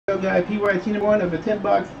guy, PYT number 1 of a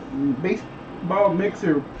 10-box baseball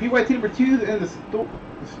mixer. PYT number 2 is in the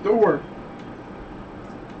store.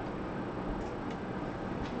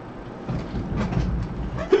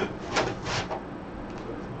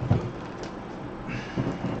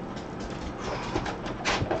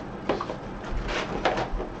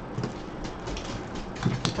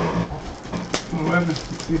 What happened?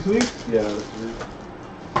 You sleep? Yeah, that's weird.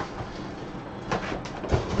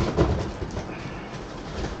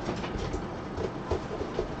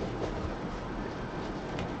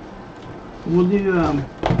 We'll do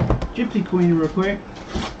Gypsy Queen real quick.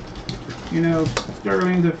 You know,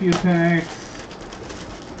 Sterling's a few packs,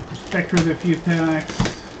 Spectra's a few packs.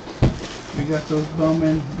 We got those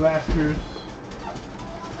Bowman Blasters.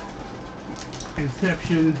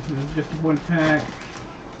 Inception is just one pack.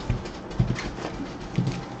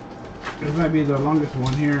 This might be the longest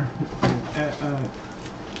one here.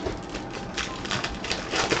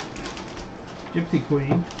 Gypsy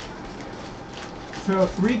Queen. So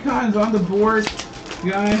Recon's on the board,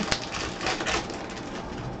 guys.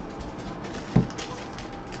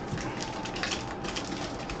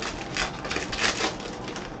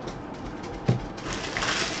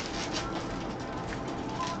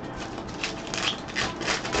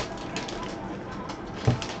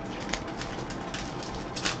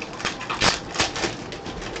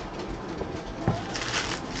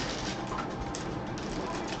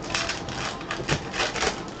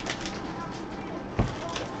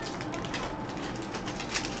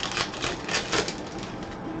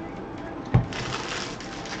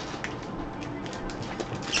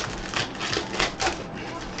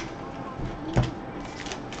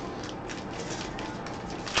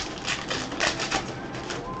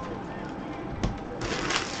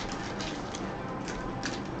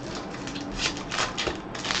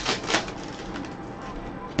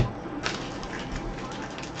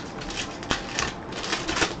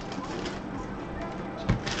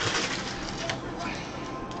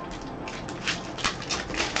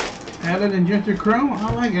 Allen and Ginger Chrome.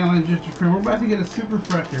 I like Allen and Ginger Chrome. We're about to get a super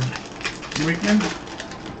fresher. Rickman.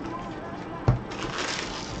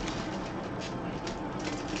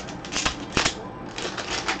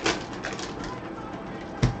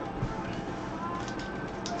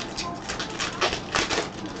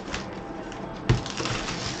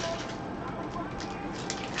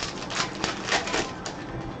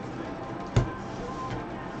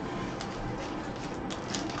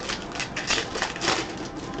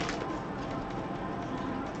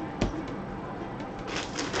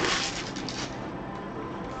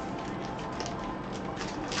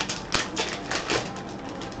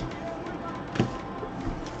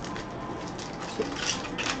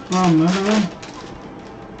 Another one.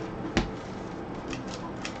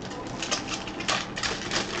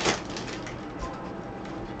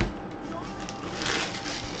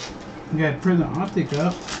 We got Prison Optic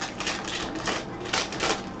up.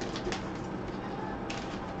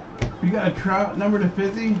 We got a Trout number to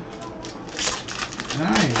 50.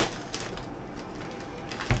 Nice.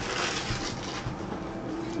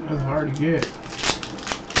 That's hard to get.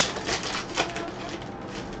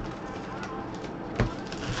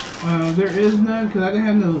 There is none because I don't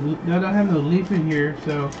have no leaf in here,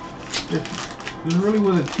 so there really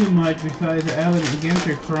wasn't too much besides the Allen and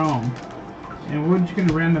Ginger Chrome, and we're just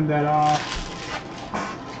gonna random that off.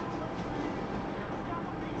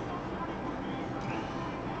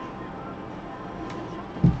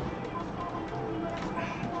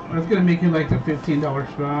 That's gonna make it like a $15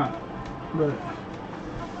 spot, but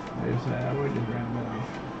there's that. We're just random it off.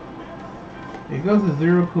 It goes to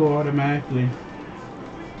 0 cool automatically.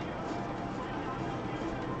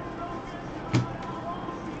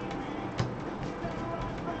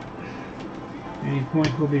 Any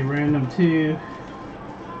points will be random too.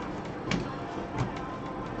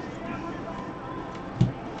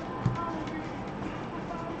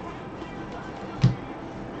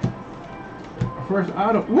 First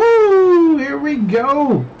auto. Woo! Here we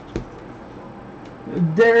go.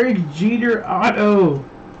 Derek Jeter auto.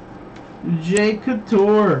 Jay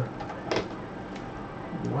Couture.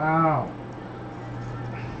 Wow.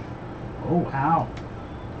 Oh wow.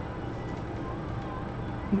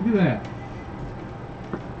 Look at that.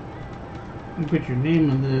 You put your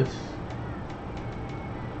name on this.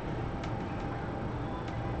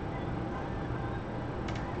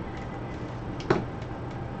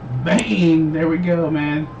 Bang! There we go,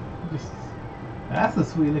 man. That's a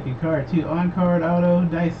sweet looking card too. On card auto,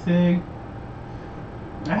 dice sig.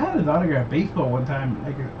 I had his autograph baseball one time,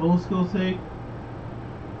 like an old school sig.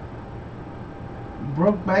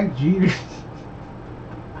 Broke back Jeter.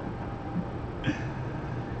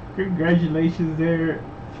 Congratulations there.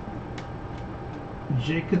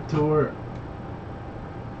 Jacator.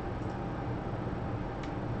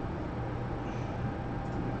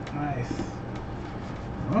 Nice.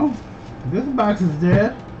 Well, this box is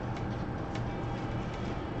dead.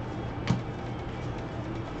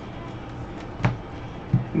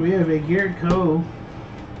 We have a Garrett Cole,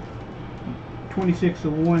 26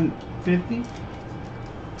 of 150.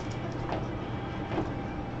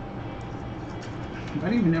 I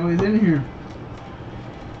didn't even know he's in here.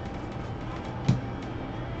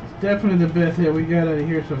 It's definitely the best that we got out of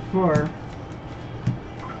here so far.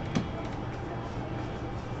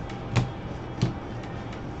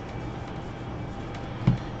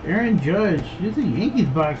 Aaron Judge, this is a Yankees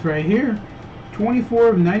box right here. 24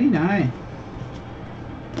 of 99.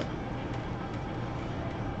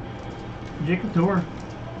 Jacator.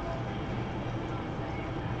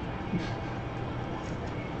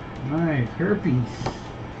 Nice. Herpes.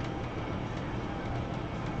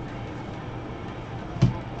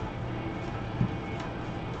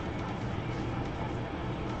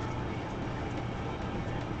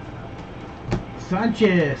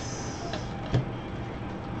 Sanchez.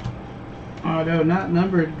 Although not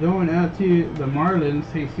numbered, going out to the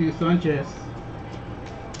Marlins. Jesus Sanchez.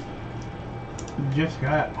 Just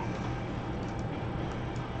got.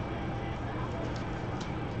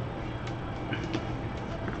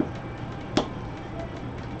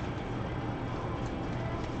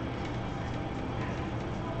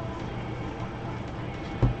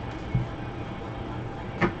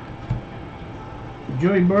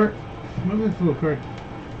 Joey Bart. Look at this little card.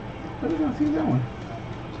 I did not see that one.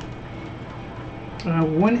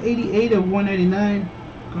 188 of 199.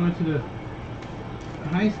 Going to the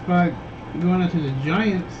high spot. Going out to the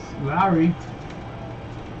Giants. Lowry.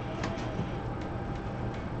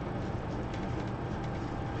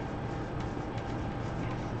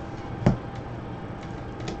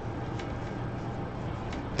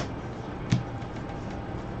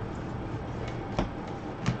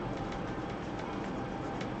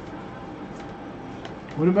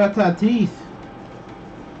 What about Tatis?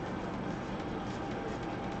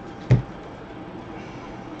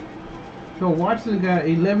 So Watson got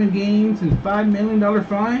 11 games and $5 million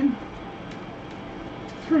fine.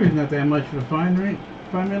 It's really not that much of a fine, right?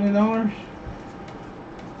 $5 million.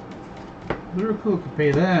 Liverpool could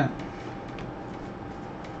pay that.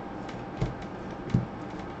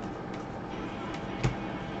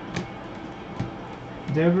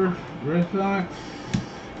 Devers, Red Sox.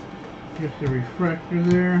 Just a refractor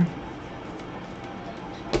there.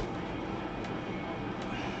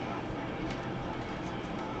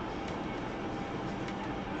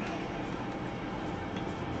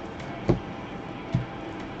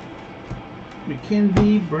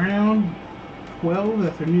 McKenzie, Brown, 12.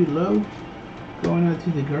 That's their new low. Going out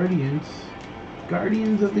to the Guardians.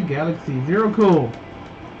 Guardians of the Galaxy. Zero cool.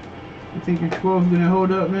 You think your 12 is going to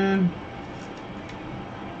hold up, man?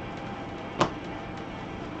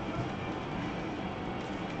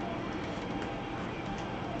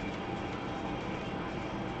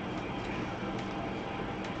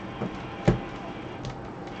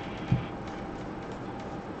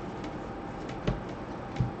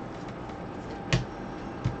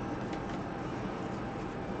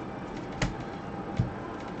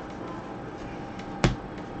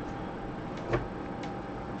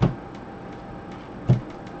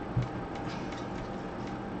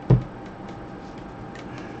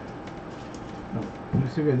 We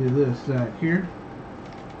still gotta do this stack here.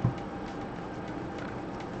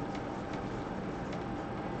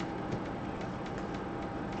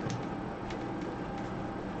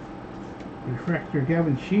 Refractor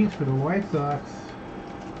Gavin Sheets for the White Sox.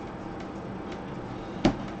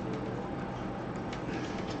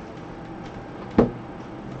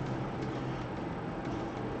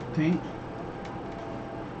 Tank.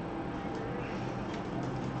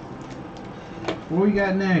 What we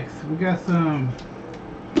got next? We got some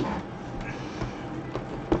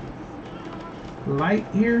light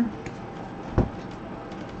here.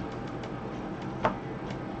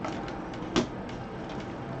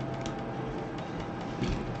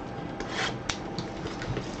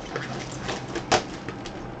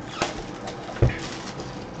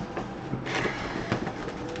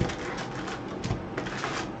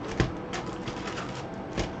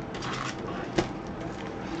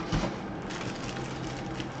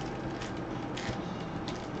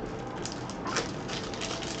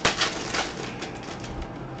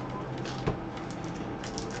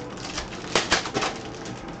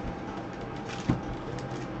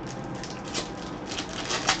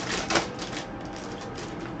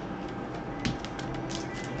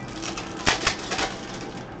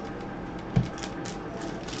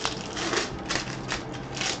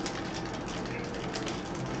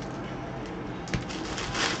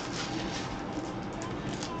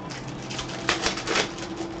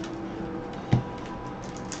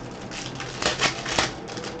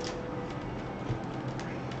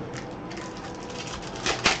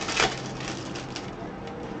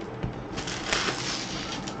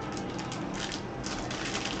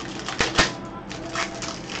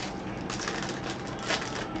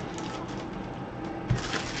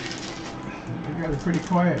 guys are pretty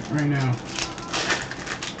quiet right now.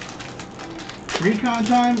 Recon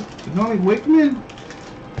time? It's only Wickman?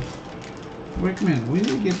 Wickman, we need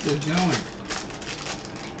to get this going.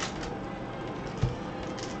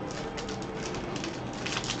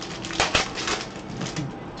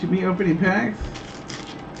 To me opening packs?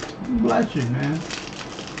 Bless you, man.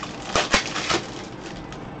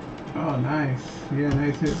 Oh, nice. Yeah,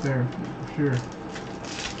 nice hit there, for sure.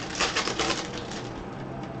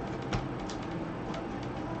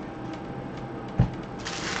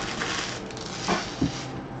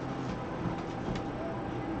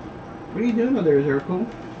 What are you doing over there, Zirkle?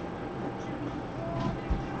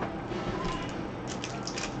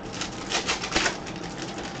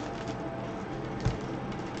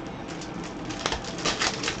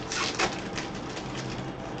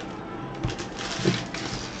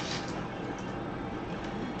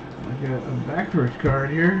 I got a backwards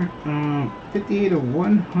card here. 58 of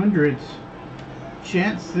 100.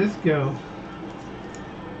 Chance Cisco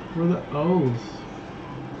for the O's.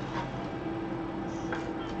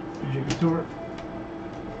 Jigator.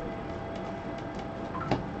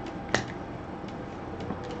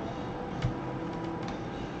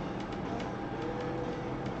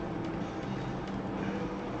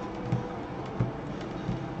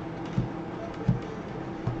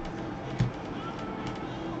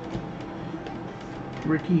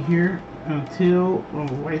 Ricky here. Till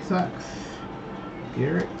White Sox.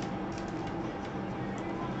 Garrett.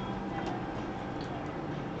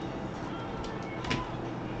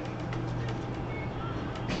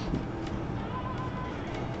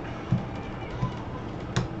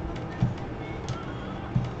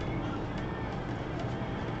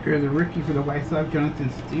 Here's a rookie for the White Sox, Jonathan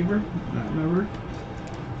Stever, not numbered.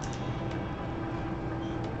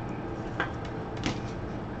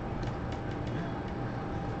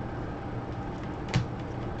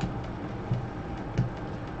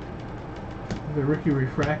 The rookie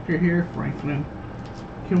refractor here, Franklin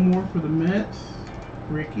Kilmore for the Mets,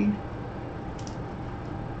 Ricky.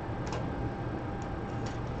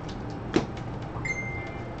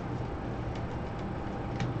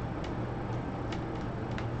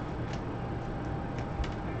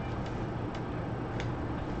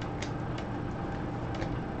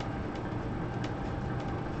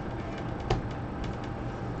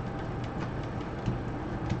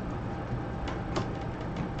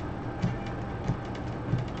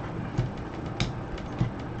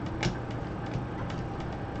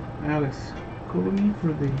 Alex Colony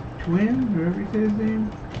for the Twins, whoever you say his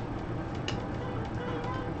name.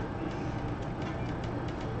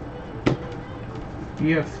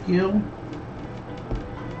 You have skill?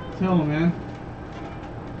 Tell him, man.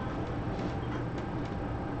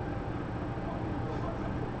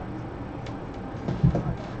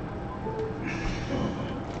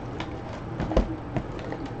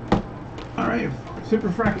 Alright, super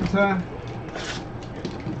fractal time.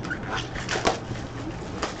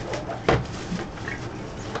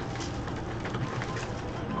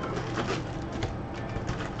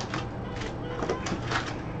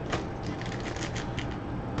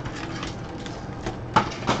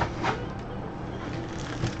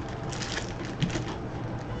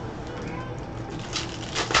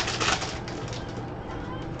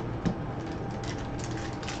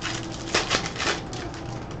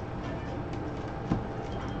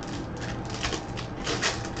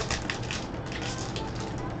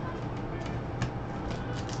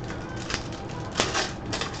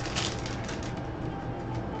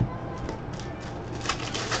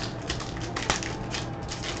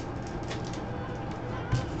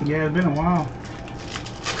 Yeah, it's been a while.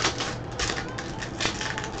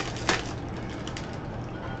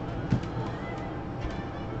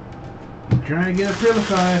 I'm trying to get a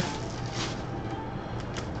purified.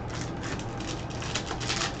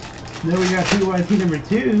 Then we got PYT number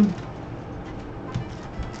 2.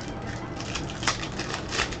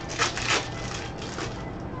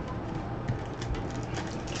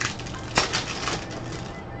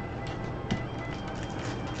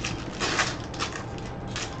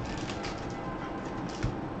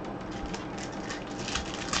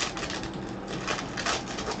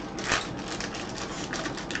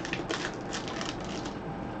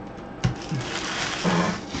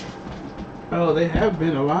 Oh, they have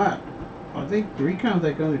been a lot. I think Recon's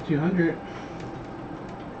like under 200.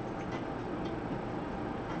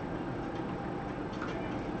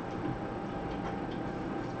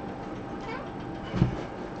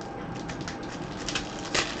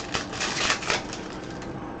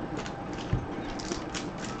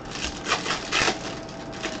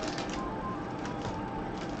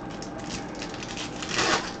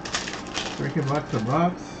 Breaking box to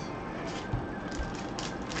box.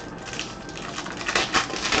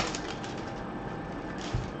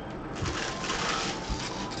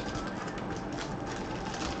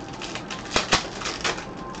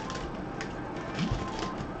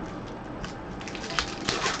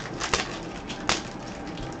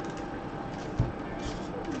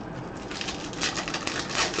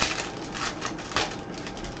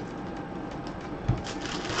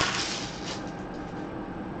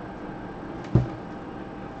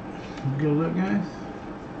 Good luck, guys.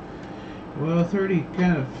 Well, it's already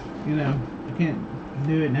kind of, you know, I can't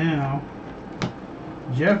do it now.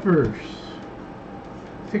 Jeffers,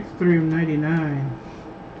 6/3/99.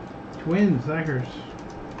 Twins, Sackers.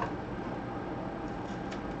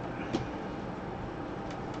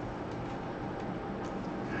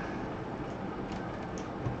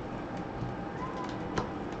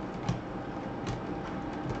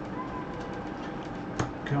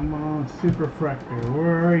 Come on, Super Fractor,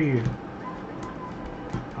 where are you?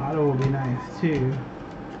 Auto will be nice too.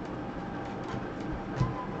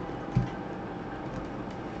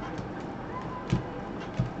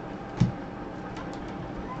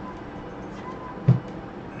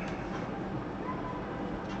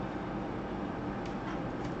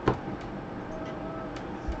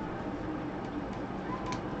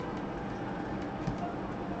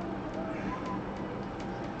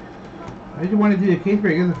 I just wanted to do a case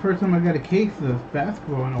break. This is the first time I got a case of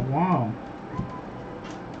basketball in a while.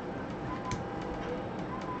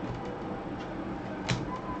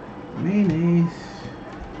 Mayonnaise.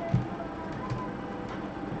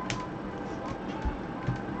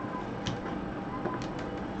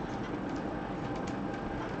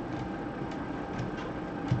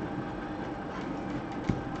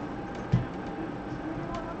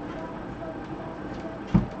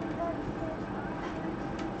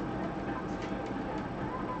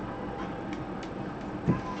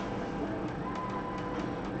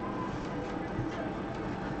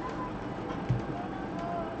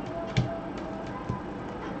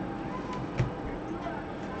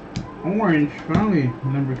 Orange, finally,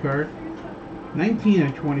 number card.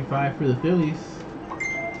 19/25 for the Phillies.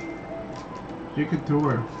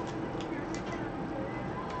 Jicator.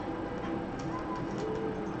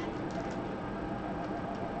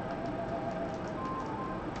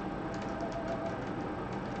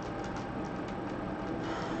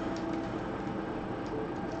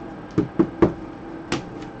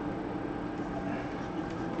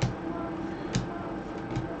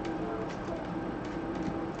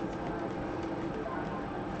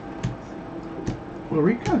 Well,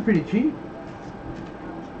 Recon's pretty cheap.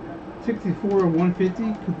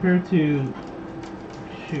 64/150 compared to,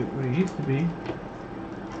 shoot, what it used to be.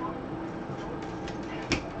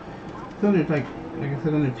 It's under, like I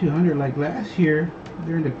said, under 200. Like last year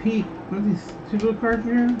during the peak. What are these two little cards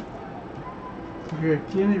here? You're a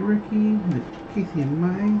Janet Rookie and a Casey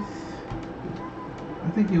Mice. I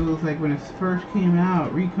think it was like when it first came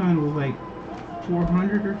out, Recon was like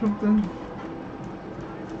 400 or something.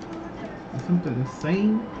 Something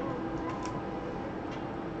insane.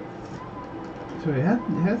 So it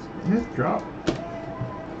has dropped.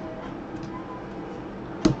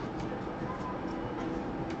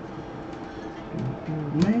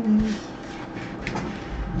 Mayonnaise.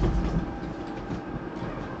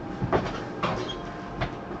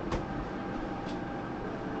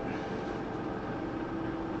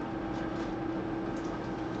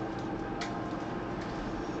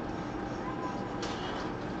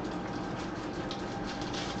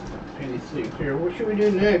 Penny sleep here. What should we do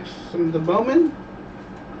next? Some of the Bowman?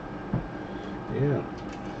 Yeah.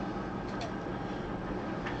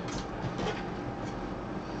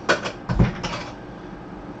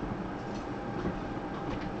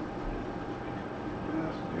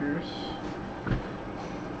 Downstairs.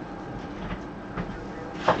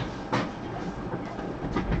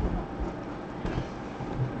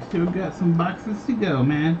 Still got some boxes to go,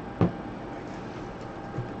 man.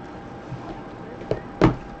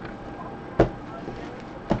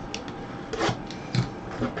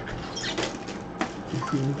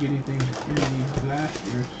 See if we get anything in these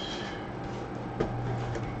blasters.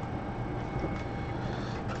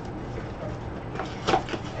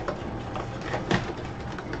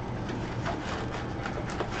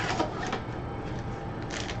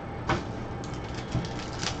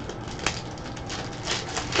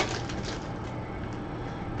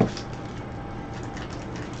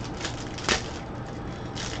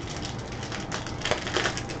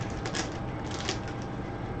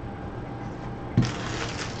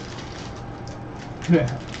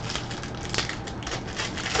 Yeah.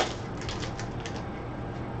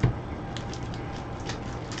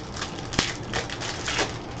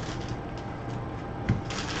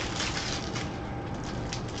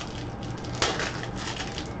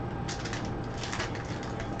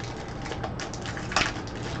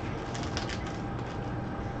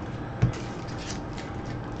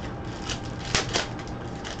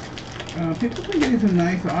 People been getting some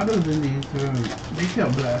nice autos in these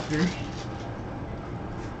retail blasters.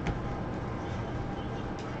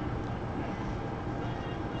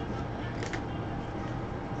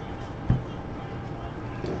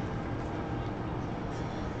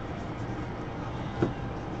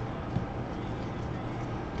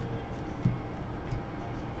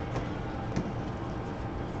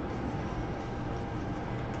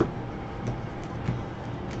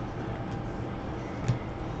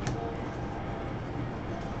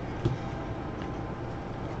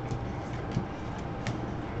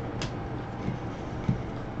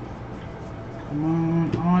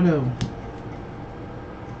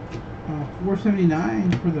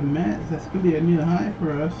 479 for the Mets. That's going to be a new high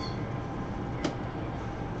for us.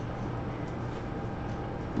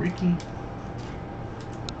 Ricky.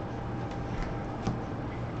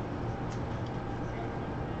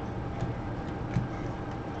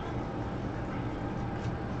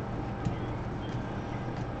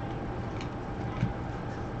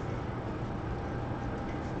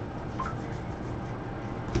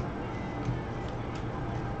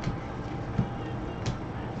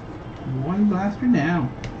 One blaster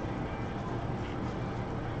down.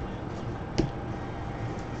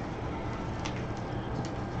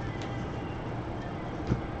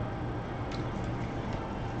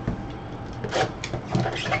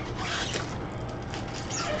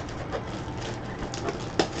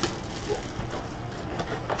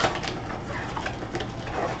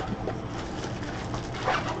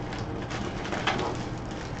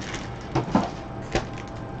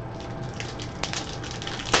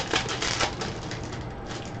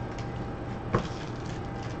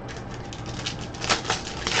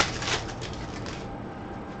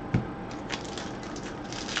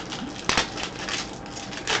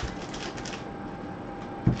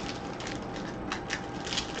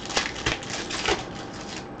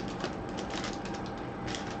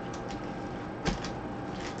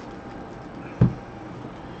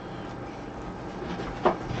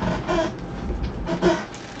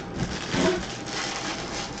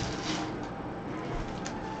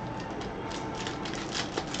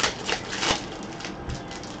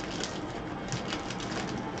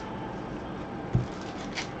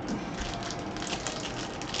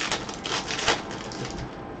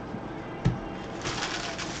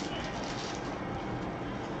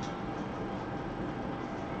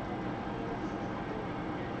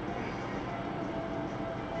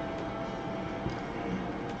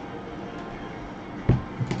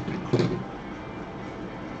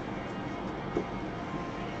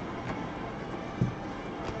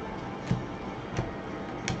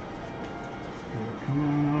 Come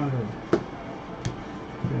on, auto.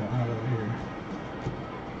 Get auto here.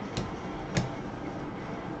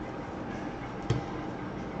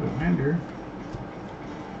 Commander.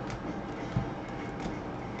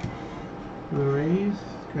 For the Rays,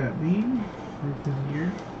 got Bean. This is your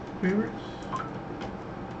favorites.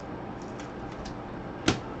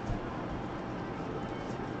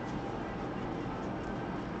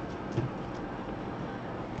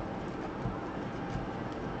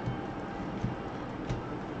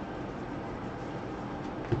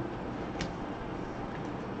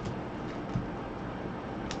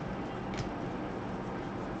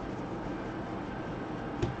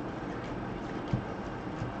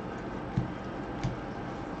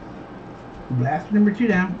 Blaster number 2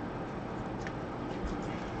 down.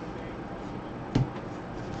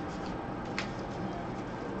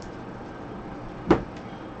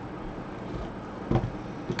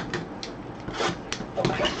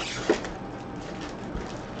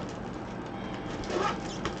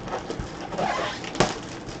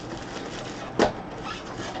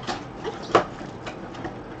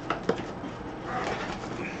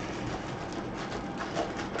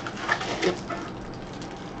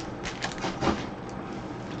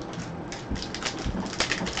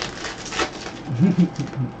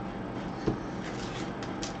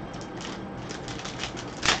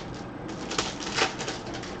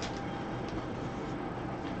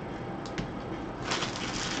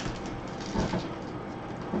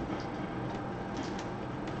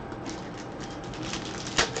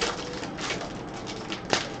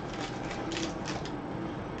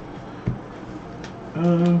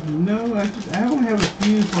 No, I only have a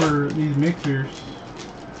few for these mixers.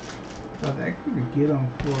 Thought I could get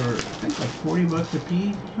them for, I think, like 40 bucks a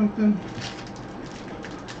piece or something.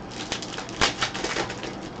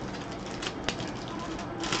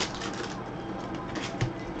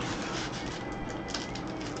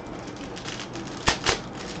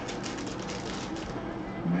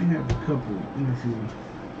 Might have a couple. Let me see.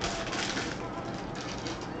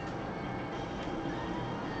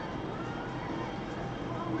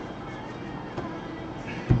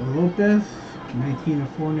 Lopez, 19 of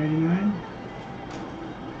 499.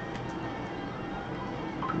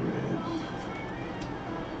 Reds.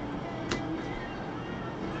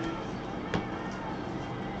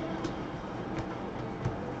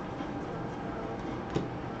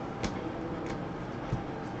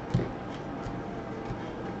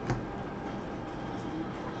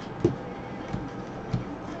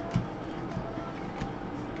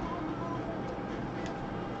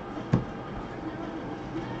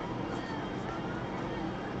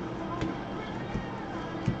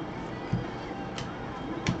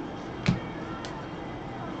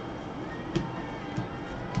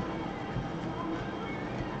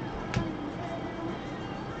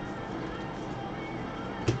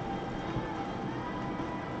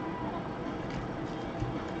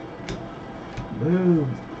 Boo.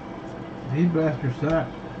 These blasters suck.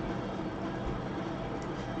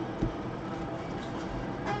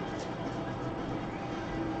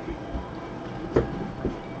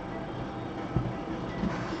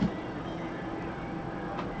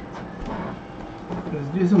 Let's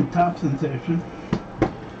do some Topps Inception.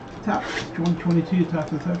 Topps 2022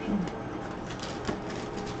 Topps Inception.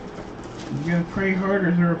 You gotta pray harder,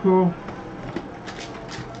 they're cool.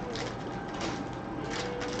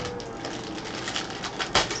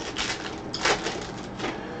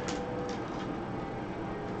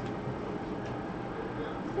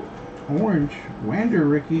 Orange, Wander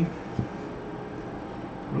Ricky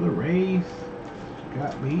for the Rays.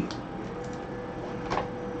 Got beat.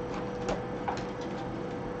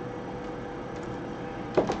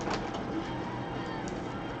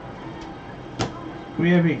 We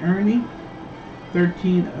have a Ernie,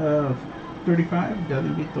 13 of 35.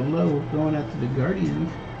 Doesn't beat the low. Going out to the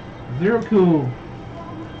Guardians. Zero Cool.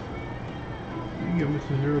 There you go,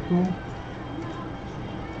 Mr. Zero Cool.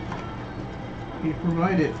 He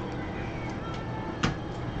provided.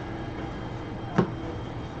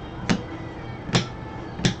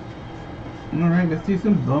 Alright, let's do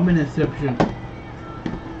some Bowman Inception.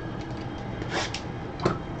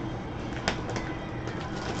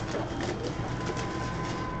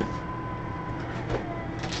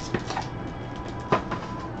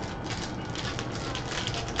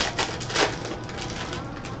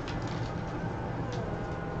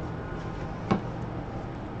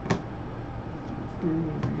 We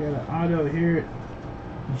got an auto here at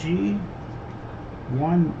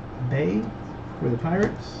G1 Bay for the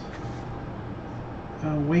Pirates.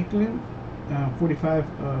 Wakeland, 45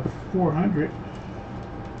 of 400.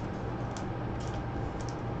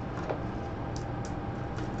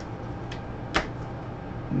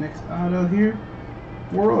 Next auto here,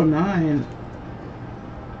 409.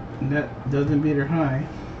 That doesn't beat her high,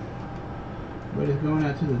 but it's going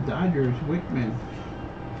out to the Dodgers. Wickman,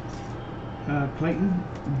 Clayton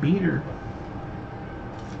Beater.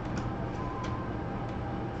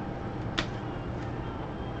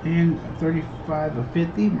 And 35 of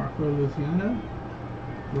 50, Marco Luciano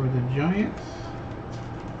for the Giants.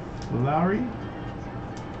 Lowry.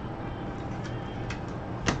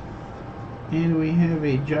 And we have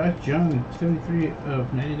a Josh Jung, 73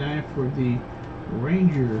 of 99 for the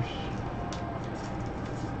Rangers.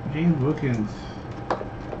 James Wilkins.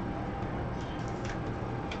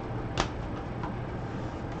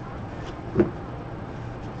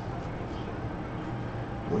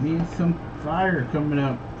 We need some fire coming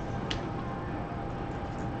up.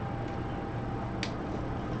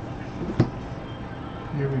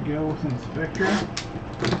 Here we go with some Spectra.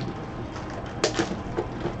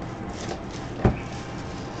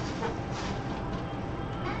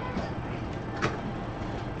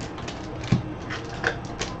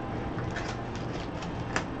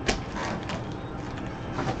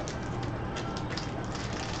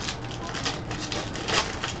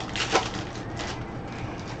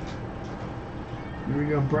 Here we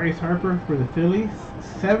go, Bryce Harper for the Phillies.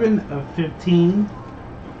 7 of 15.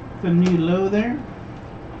 The new low there.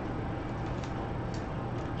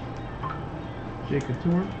 Jake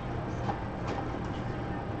Couture.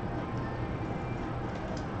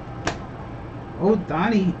 Oh,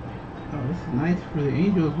 Donnie. Oh, this is nice for the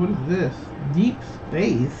Angels. What is this? Deep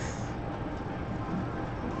Space.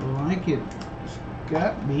 I like it.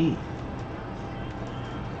 Got me.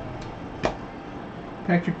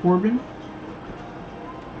 Patrick Corbin.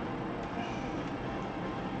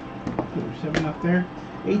 7 up there.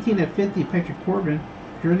 18 of 50, Patrick Corbin.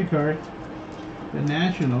 Jersey card. The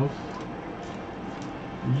Nationals.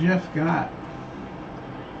 Just got.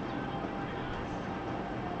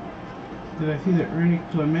 Did I see the Ernie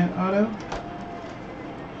Clement auto?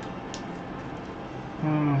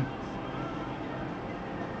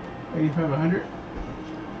 85 100.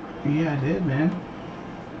 Yeah, I did, man.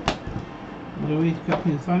 Luis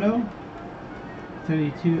Campusano.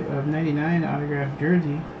 72 of 99 autographed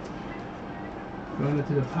jersey. Going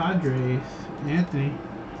into the Padres, Anthony.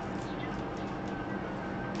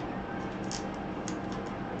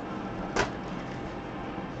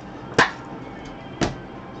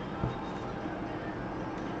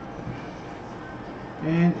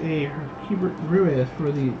 And a Hubert Ruiz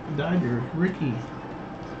for the Dodgers, Ricky.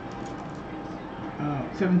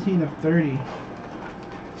 17 of 30.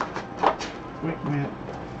 Wickman.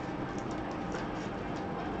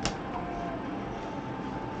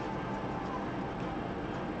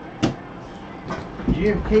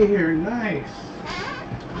 JFK here, nice.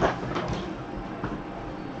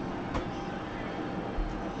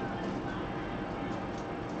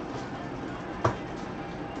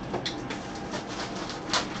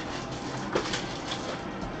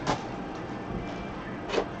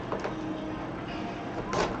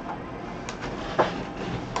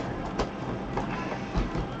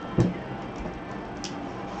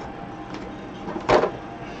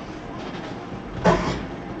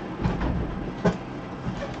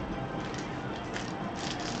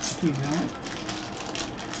 keep going.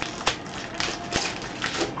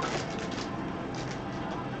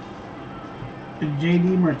 And J.D.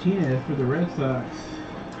 Martinez for the Red Sox.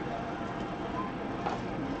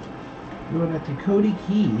 Going out to Cody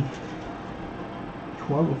Key.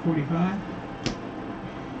 12/45.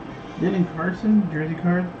 Dylan Carson, jersey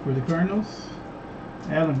card for the Cardinals.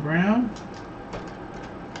 Alan Brown.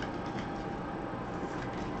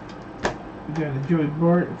 We got a Joey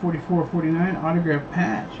Bart 44/49 autograph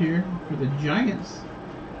patch here for the Giants.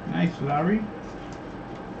 Nice, Lowry.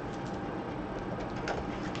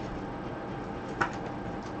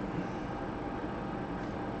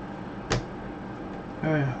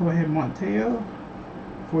 Jorge Monteo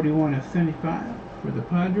 41/75 for the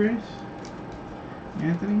Padres.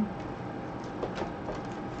 Anthony.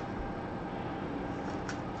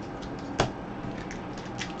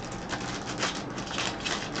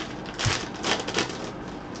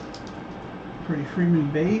 Pretty Freeman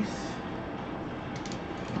base.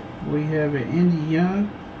 We have an Andy Young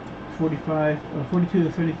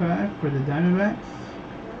 42/75 for the Diamondbacks.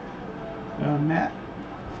 Matt,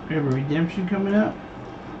 we have a redemption coming up.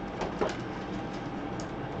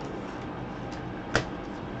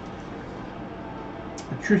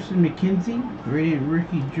 Tristan McKenzie, Radiant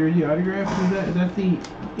Rookie jersey autograph. Is that the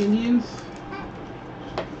Indians?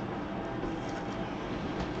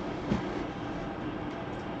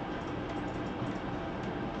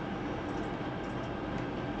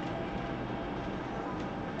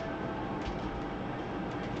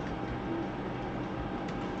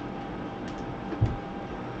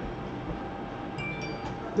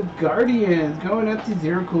 The Guardians going up to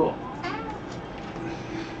zero cool.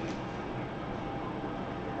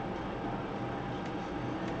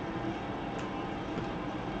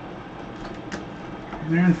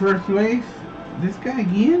 They're in first place. This guy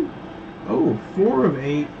again? Oh,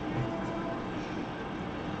 4/8.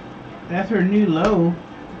 That's our new low.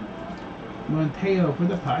 Monteo for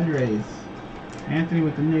the Padres. Anthony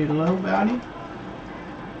with the new low bounty.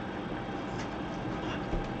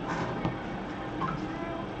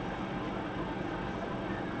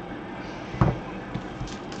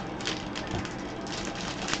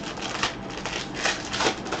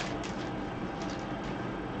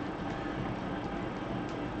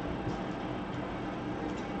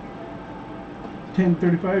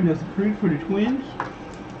 $10.35. Nelson Cruz for the Twins.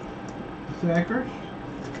 Sackers.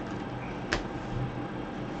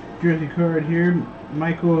 Jersey card here.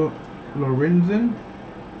 Michael Lorenzen.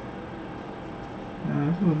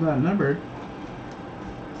 This one's not numbered.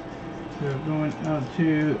 So going out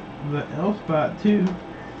to the L spot too.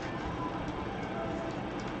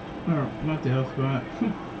 Or not the L spot.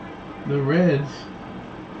 The Reds.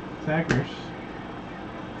 Sackers.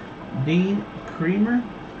 Dean Creamer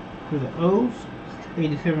for the O's.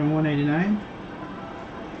 87/189.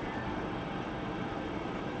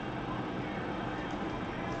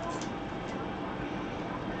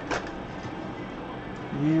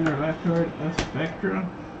 And our last card, a Spectra.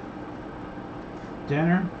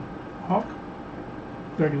 Danner Hawk.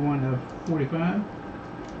 31/45.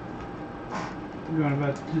 We're going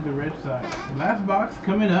about to the Red Sox. Last box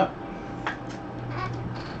coming up.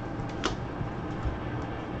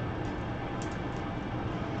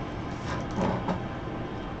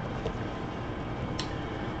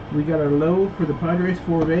 We got our low for the Padres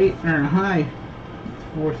 4/8, and our high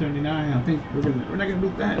 4/79. I think we're not gonna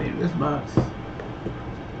beat that in this box.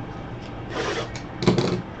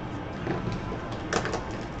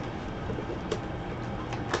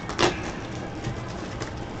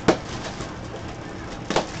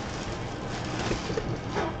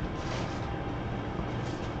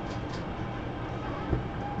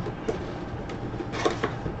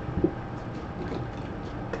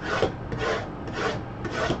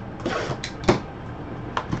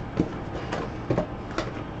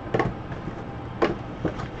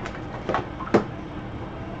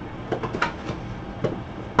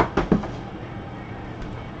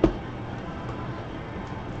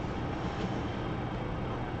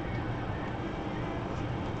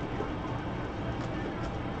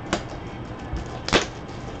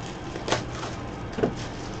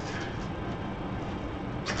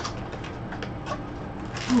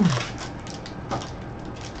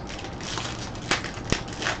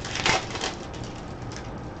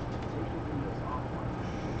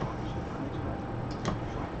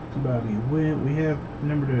 Bobby Witt. We have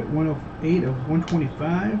number 108 of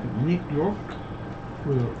 125. Nick York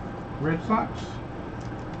for the Red Sox.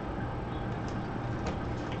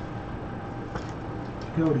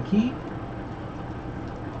 Go to Key.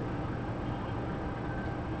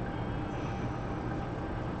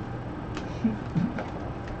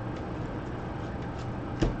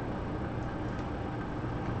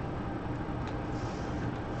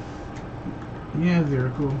 Yeah, they're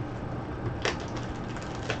cool.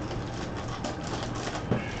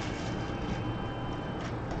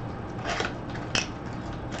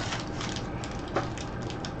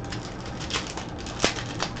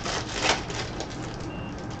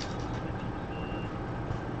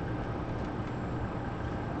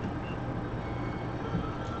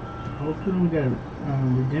 Hopefully we got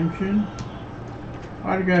redemption.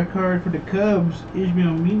 Autograph card for the Cubs,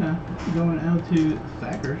 Ishmael Mina, going out to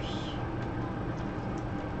Thackers.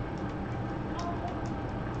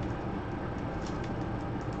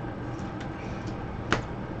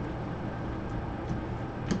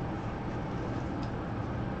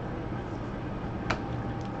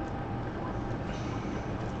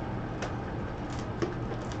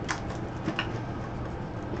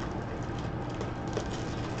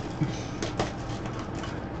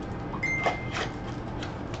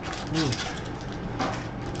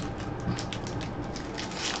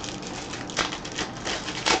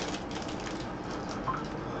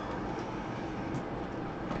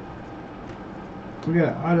 We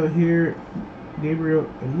got an auto here, Gabriel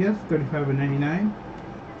Elias, 35/99.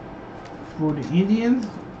 For the Indians,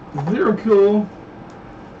 zero cool.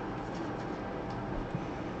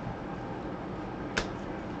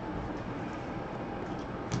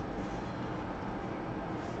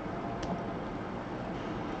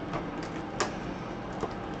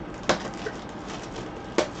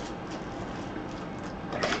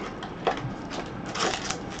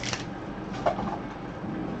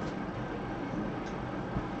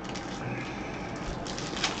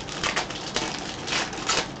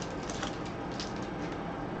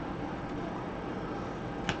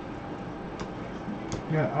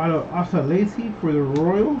 Got auto Asa Lacy for the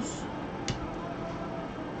Royals.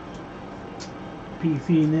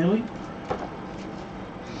 PC Nelly.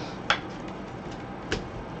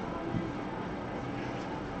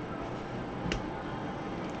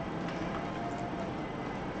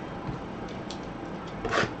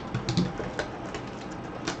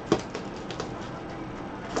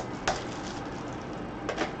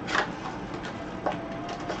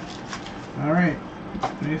 All right.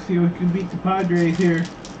 Let's see if we can beat the Padres here.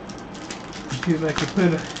 Let's see if I can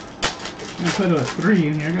put a 3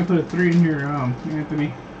 in here. I'm gonna put a 3 in here,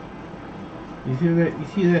 Anthony. You see that? You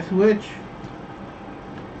see that switch?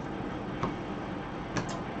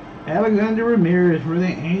 Alexander Ramirez for the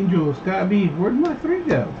Angels. Scott B. Where'd my 3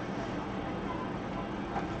 go?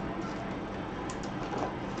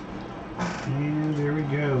 And there we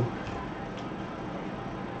go.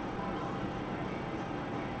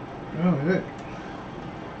 Oh, look.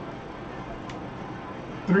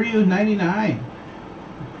 3/99.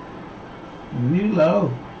 New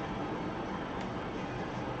low.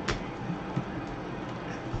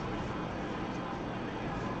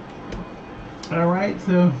 Alright,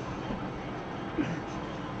 so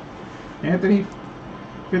Anthony,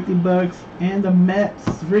 $50, and the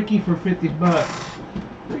Mets, Ricky for $50.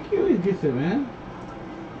 Ricky always gets it, man.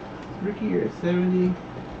 Ricky, you're at 70.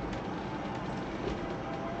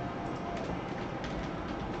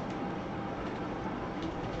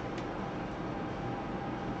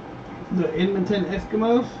 The Edmonton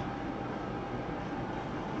Eskimos.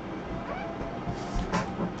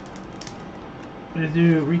 Let's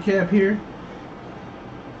do a recap here.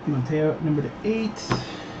 Mateo number 8.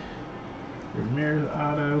 Ramirez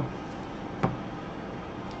auto.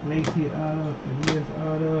 Lacey auto. Elias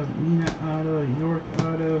auto. Mina auto. York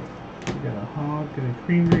auto. We got a Hog. Got a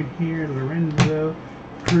Creamery here. Lorenzo.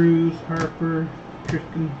 Cruz. Harper.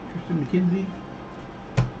 Tristan McKenzie.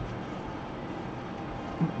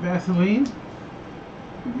 Vaseline.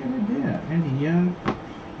 We got that. Andy Young.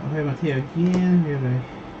 I'll have Mateo again. We have a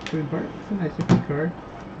Good Bart. It's a nice looking card.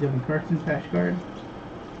 Devin Carson patch card.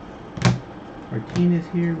 Martinez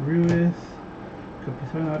here. Ruiz.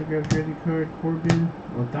 Capitan autograph jersey card. Corbin.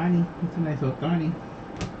 Otani. It's a nice Otani.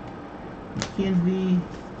 McKenzie.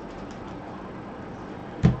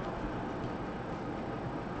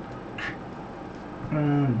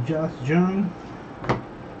 Josh Jung.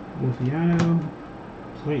 Luciano.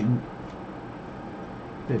 Slayton.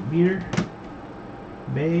 That Beater.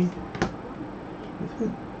 Bay. That's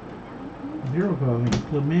good. Zero calling.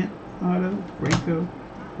 Clement. Auto. Franco.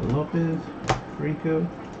 Lopez. Franco.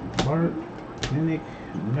 Bart. Clinic.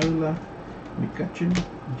 Nola. McCutcheon.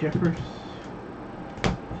 Jeffers.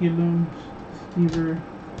 Kilum. Stever.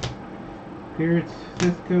 Garrett.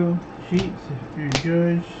 Cisco. Sheets. Aaron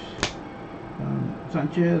Judge.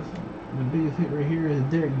 Sanchez. The biggest hit right here is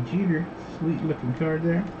Derek Jeter. Sweet looking card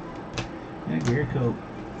there. And Gary Cope.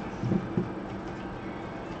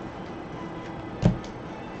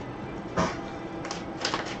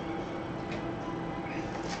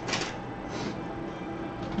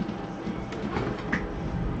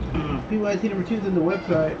 PYT number 2 is on the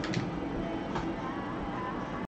website.